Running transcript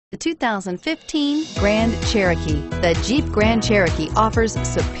The 2015 Grand Cherokee. The Jeep Grand Cherokee offers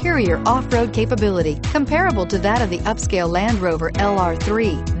superior off-road capability comparable to that of the upscale Land Rover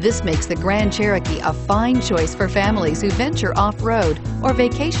LR3. This makes the Grand Cherokee a fine choice for families who venture off-road or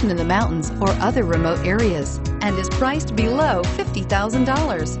vacation in the mountains or other remote areas, and is priced below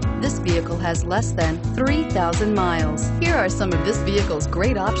 $50,000. This vehicle has less than 3,000 miles. Here are some of this vehicle's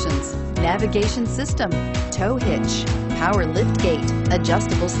great options: navigation system, tow hitch, power lift gate,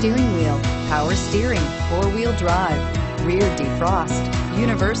 adjustable steering wheel, power steering, four-wheel drive, rear defrost,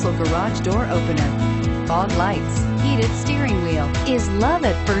 universal garage door opener, fog lights, heated steering wheel. Is love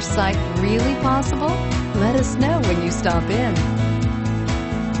at first sight really possible? Let us know when you stop in.